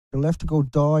 They're left to go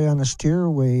die on a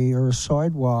stairway or a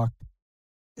sidewalk.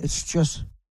 It's just,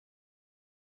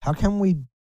 how can we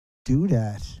do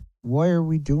that? Why are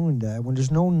we doing that when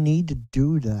there's no need to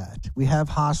do that? We have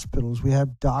hospitals, we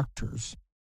have doctors.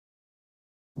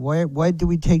 Why do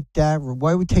we take that road?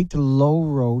 Why do we take the low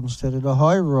road instead of the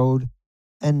high road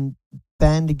and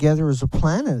band together as a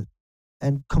planet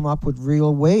and come up with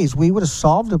real ways? We would have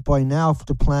solved it by now if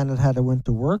the planet had went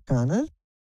to work on it.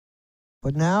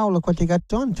 But now look what they got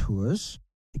done to us.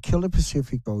 They killed the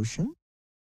Pacific Ocean.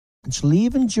 It's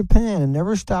leaving Japan and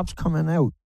never stops coming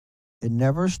out. It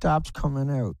never stops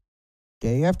coming out.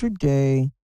 Day after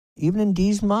day, even in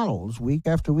these models, week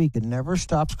after week, it never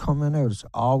stops coming out. It's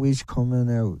always coming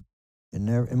out.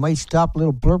 It might stop a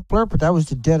little blurp blurp, but that was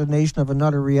the detonation of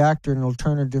another reactor in an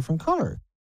alternative different color.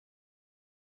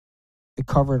 It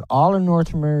covered all of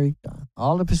North America,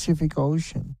 all the Pacific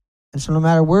Ocean. And so no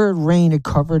matter where it rained, it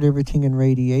covered everything in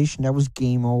radiation. That was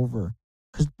game over.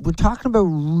 Because we're talking about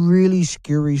really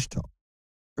scary stuff.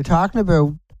 We're talking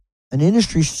about an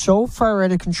industry so far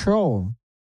out of control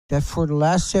that for the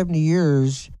last 70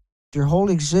 years, their whole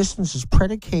existence is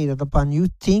predicated upon you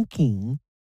thinking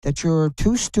that you're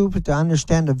too stupid to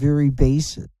understand the very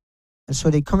basic. And so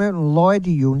they come out and lied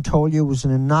to you and told you it was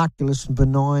an innocuous and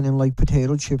benign and like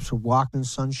potato chips or walking in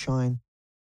sunshine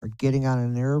or getting on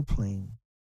an airplane.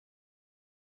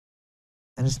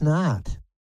 And it's not.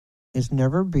 It's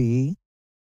never be.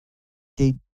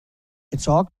 It's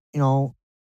all,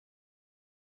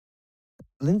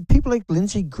 people like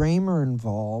Lindsey Graham are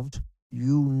involved.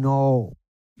 You know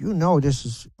this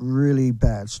is really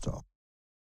bad stuff.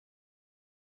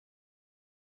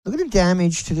 Look at the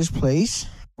damage to this place.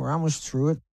 We're almost through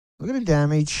it. Look at the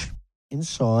damage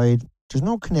inside. There's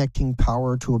no connecting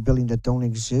power to a building that don't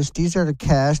exist. These are the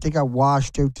cast. They got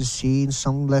washed out to sea and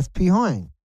some left behind.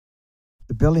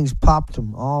 The buildings popped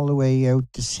them all the way out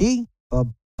to sea.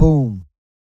 Boom.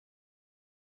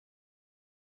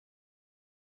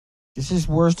 This is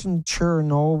worse than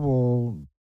Chernobyl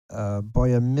by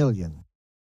a million.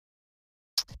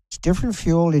 It's different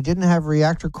fuel. They didn't have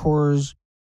reactor cores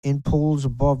in pools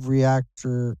above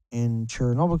reactor in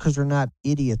Chernobyl because they're not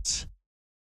idiots.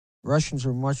 Russians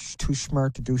are much too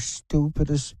smart to do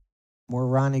stupidest,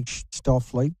 moronic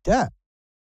stuff like that.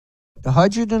 The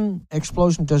hydrogen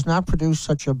explosion does not produce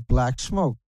such a black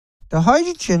smoke. The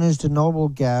hydrogen is the noble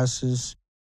gases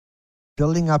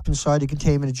building up inside the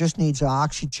containment. It just needs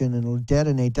oxygen and it'll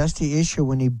detonate. That's the issue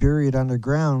when they bury it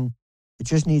underground. It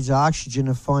just needs oxygen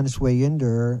to find its way in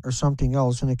there or something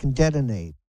else, and it can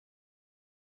detonate.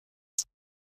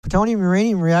 Plutonium,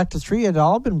 uranium, reactor 3 had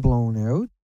all been blown out.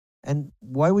 And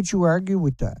why would you argue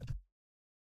with that?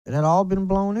 It had all been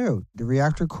blown out. The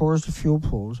reactor cores, the fuel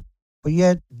pools. But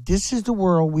yet, this is the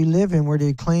world we live in where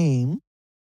they claim,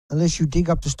 unless you dig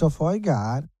up the stuff I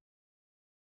got,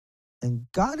 and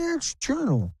Goddard's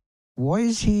journal. Why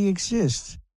does he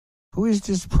exist? Who is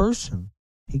this person?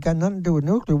 He got nothing to do with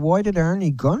nuclear. Why did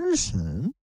Arnie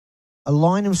Gunnarsson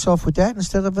align himself with that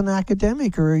instead of an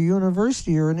academic or a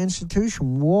university or an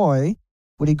institution? Why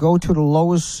would he go to the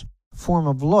lowest form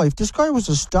of life? This guy was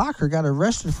a stalker, got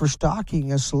arrested for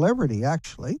stalking a celebrity,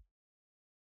 actually.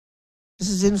 This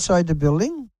is inside the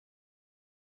building.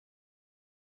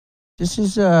 This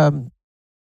is, that's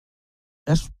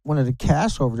one of the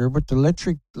casts over there, but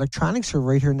the electronics are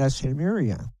right here in that same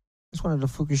area. That's one of the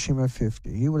Fukushima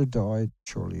 50. He would have died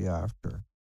shortly after.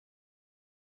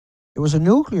 It was a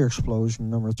nuclear explosion,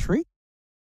 number 3.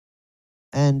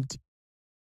 And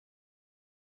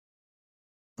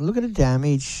look at the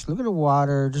damage. Look at the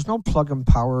water. There's no plug-in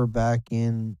power back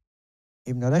in.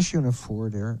 Even though that's unit 4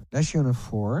 there. That's unit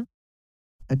 4.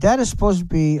 Now, that is supposed to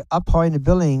be up high in the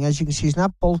building. As you can see, it's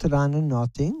not bolted on to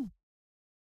nothing.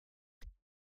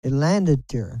 It landed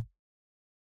there.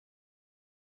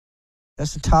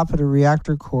 That's the top of the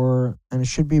reactor core, and it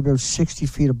should be about 60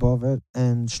 feet above it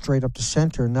and straight up the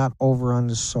center, not over on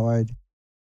the side.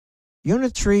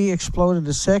 Unit 3 exploded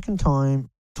a second time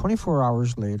 24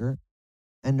 hours later,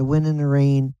 and the wind and the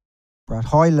rain brought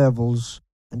high levels,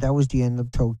 and that was the end of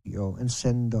Tokyo and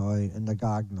Sendai and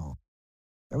Nagano.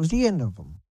 That was the end of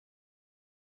them.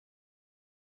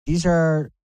 These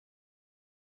are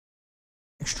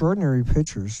extraordinary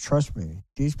pictures, trust me.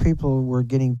 These people were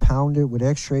getting pounded with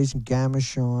X-rays and gamma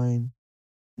shine,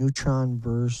 neutron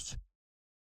bursts.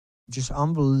 Just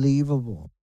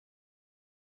unbelievable.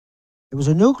 It was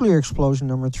a nuclear explosion,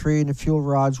 number 3, and the fuel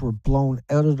rods were blown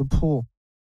out of the pool.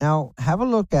 Now, have a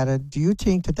look at it. Do you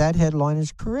think that that headline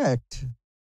is correct?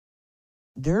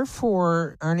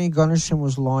 Therefore, Arnie Gunnarsson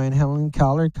was lying, Helen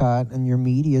Caldercott, and your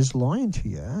media is lying to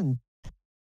you.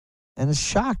 And it's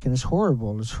shocking, it's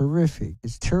horrible, it's horrific,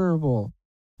 it's terrible.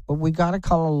 But we got to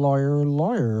call a lawyer a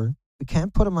lawyer. We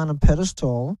can't put him on a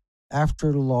pedestal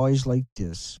after lies like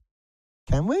this.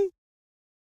 Can we?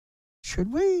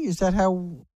 Should we? Is that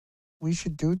how we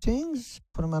should do things?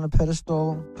 Put them on a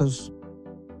pedestal because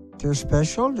they're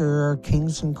special? They're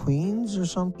kings and queens or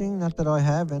something? Not that I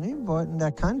have any, but in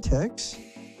that context,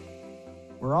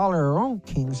 we're all our own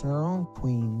kings and our own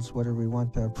queens, whether we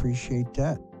want to appreciate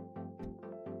that.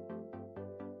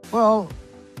 Well,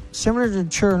 similar to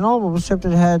Chernobyl, except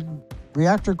it had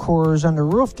reactor cores on the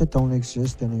roof that don't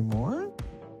exist anymore.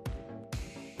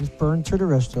 Just burned through the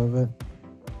rest of it.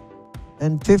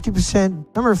 And 50%,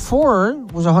 number 4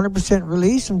 was 100%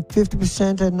 release, and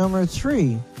 50% at number 3.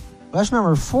 Well, that's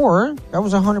number 4. That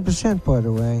was 100%, by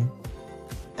the way.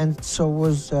 And so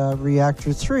was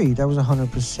reactor 3. That was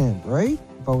 100%, right?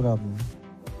 Both of them.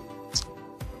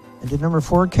 And did number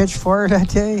 4 catch fire that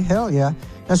day? Hell yeah.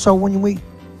 And so when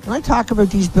I talk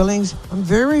about these buildings, I'm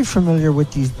very familiar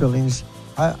with these buildings.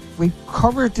 We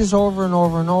covered this over and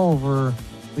over and over.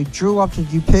 We drew up the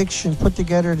depiction, put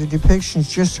together the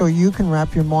depictions just so you can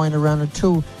wrap your mind around it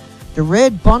too. The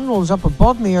red bundles up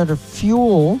above me are the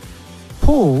fuel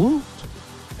pool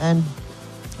and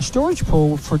storage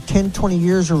pool for 10, 20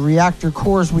 years of reactor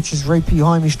cores, which is right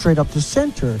behind me straight up the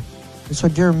center. And so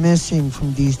they're missing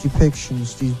from these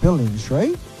depictions, these buildings,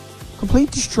 right? Complete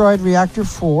destroyed reactor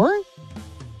 4.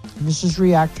 And this is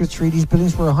reactor 3. These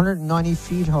buildings were 190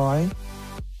 feet high.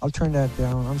 I'll turn that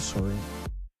down. I'm sorry.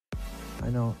 I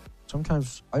know.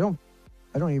 Sometimes I don't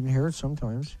even hear it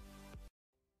sometimes.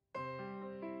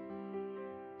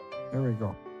 There we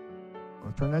go.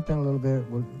 I'll turn that down a little bit.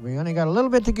 We only got a little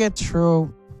bit to get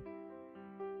through.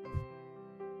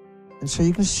 And so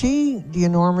you can see the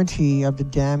enormity of the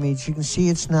damage. You can see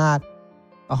it's not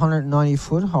 190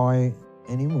 foot high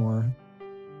anymore.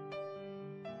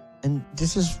 And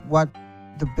this is what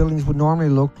the buildings would normally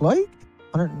look like.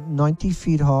 190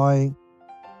 feet high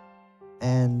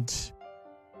and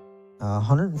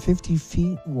 150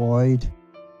 feet wide.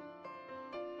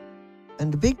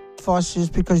 And the big fuss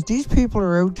is because these people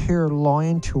are out here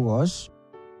lying to us,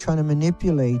 trying to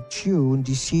manipulate you and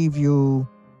deceive you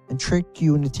and trick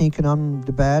you into thinking I'm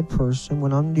the bad person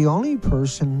when I'm the only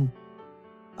person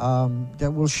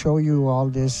that will show you all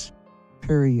this,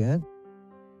 period.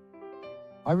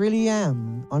 I really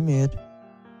am. I'm it.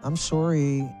 I'm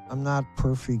sorry I'm not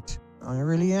perfect. I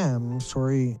really am. I'm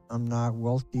sorry I'm not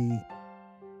wealthy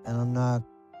and I'm not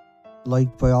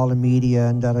liked by all the media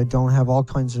and that I don't have all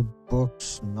kinds of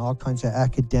books and all kinds of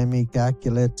academic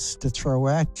accolades to throw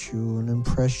at you and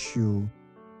impress you.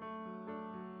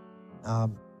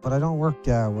 But I don't work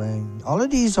that way. All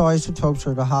of these isotopes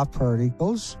are the hot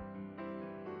particles.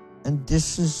 And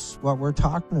this is what we're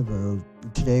talking about.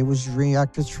 Today was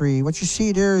reactor 3. What you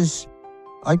see there is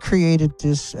I created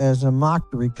this as a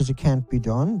mockery because it can't be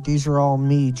done. These are all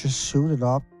me just suited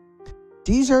up.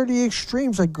 These are the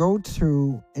extremes I go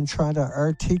through in trying to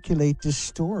articulate this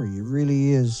story. It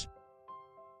really is.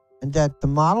 And that the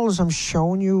models I'm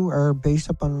showing you are based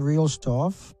upon real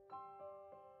stuff.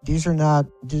 These are not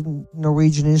the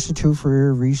Norwegian Institute for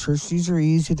Air Research. These are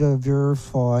easy to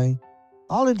verify.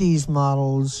 All of these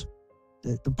models,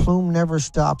 the plume never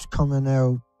stops coming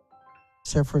out,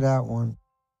 except for that one.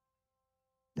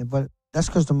 But that's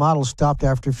because the model stopped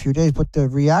after a few days. But the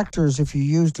reactors, if you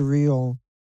use the real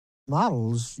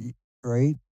models,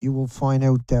 right, you will find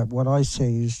out that what I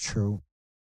say is true.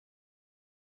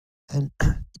 And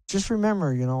just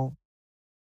remember,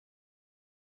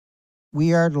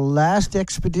 we are the last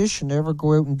expedition to ever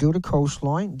go out and do the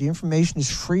coastline. The information is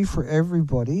free for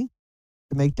everybody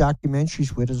to make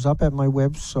documentaries with. It's up at my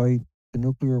website,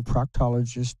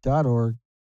 thenuclearproctologist.org.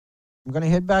 I'm going to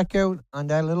head back out on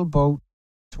that little boat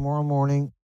tomorrow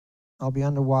morning. I'll be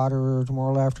on the water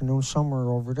tomorrow afternoon somewhere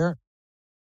over there.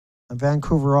 In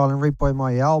Vancouver Island, right by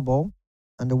my elbow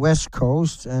on the west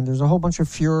coast. And there's a whole bunch of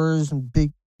fjords and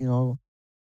big,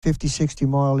 50,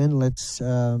 60-mile inlets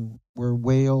where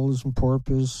whales and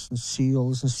porpoise and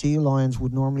seals and sea lions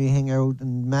would normally hang out,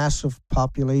 and massive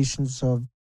populations of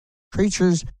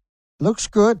creatures. Looks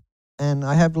good. And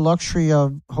I have the luxury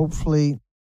of hopefully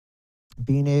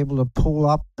being able to pull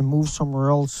up and move somewhere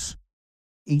else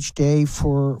each day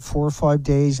for 4 or 5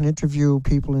 days and interview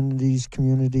people in these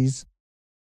communities.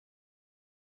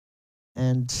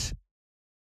 And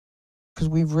because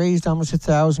we've raised almost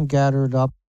 1,000 gathered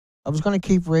up, I was going to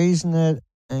keep raising it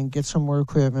and get some more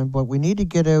equipment, but we need to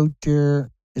get out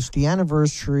there. It's the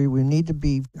anniversary. We need to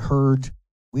be heard.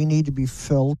 We need to be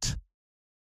felt.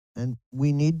 And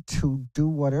we need to do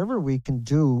whatever we can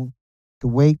do to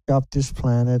wake up this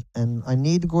planet. And I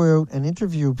need to go out and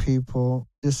interview people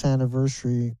this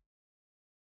anniversary.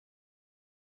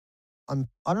 I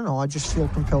don't know, I just feel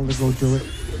compelled to go do it.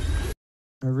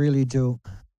 I really do.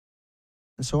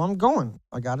 And so I'm going.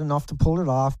 I got enough to pull it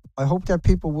off. I hope that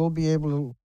people will be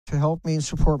able to help me and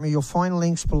support me. You'll find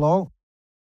links below.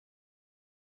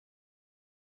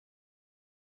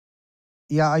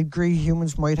 Yeah, I agree.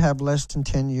 Humans might have less than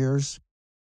 10 years.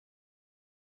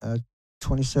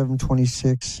 27,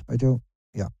 26. I do.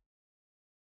 Yeah.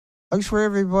 Thanks for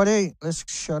everybody. Let's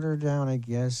shut her down, I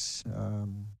guess. Where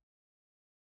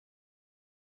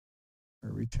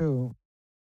are we to?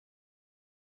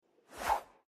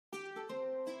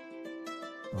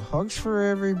 Well, hugs for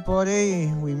everybody.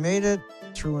 We made it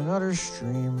through another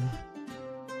stream.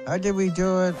 How did we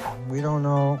do it? We don't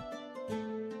know.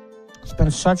 It's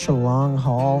been such a long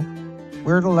haul.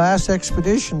 We're the last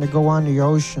expedition to go on the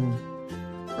ocean.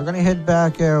 We're going to head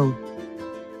back out.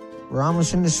 We're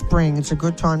almost in the spring. It's a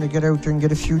good time to get out there and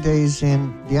get a few days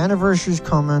in. The anniversary's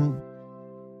coming.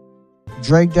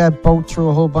 Drag that boat through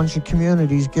a whole bunch of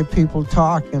communities. Get people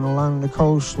talking along the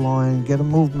coastline. Get a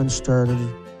movement started.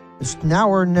 It's now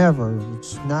or never.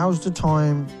 Now's the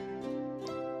time.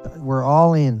 We're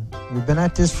all in. We've been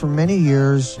at this for many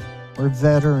years. We're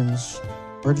veterans.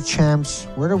 We're the champs.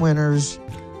 We're the winners.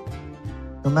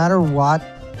 No matter what,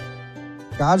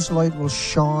 God's light will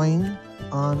shine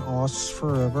on us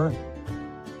forever.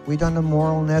 We done the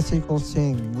moral and ethical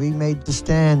thing. We made the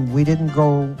stand. We didn't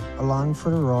go along for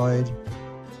the ride.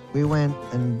 We went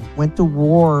to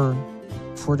war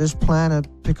for this planet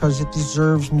because it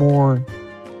deserves more.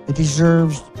 It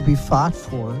deserves to be fought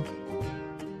for.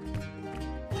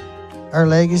 Our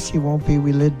legacy won't be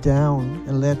we lit down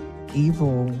and let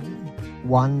evil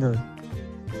wander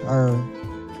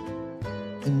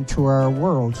into our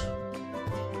world.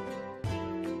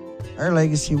 Our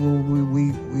legacy will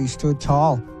we stood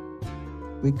tall.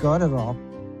 We got it all.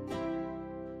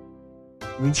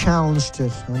 We challenged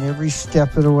it on every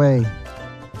step of the way.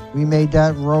 We made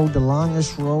that road the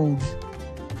longest road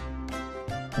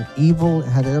that evil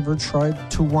had ever tried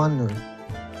to wander.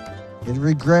 It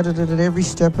regretted it at every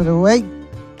step of the way.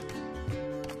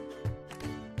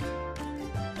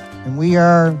 And we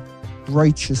are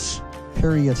righteous,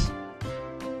 period.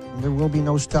 And there will be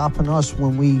no stopping us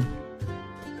when we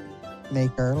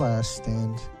make our last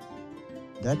stand.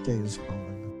 That day is coming.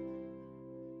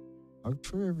 Out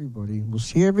for everybody. We'll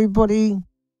see everybody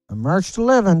on March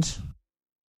 11th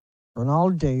for an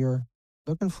all-dayer.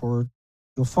 Looking forward.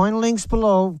 You'll find links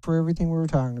below for everything we were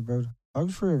talking about.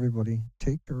 Hugs for everybody.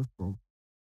 Take care, folks.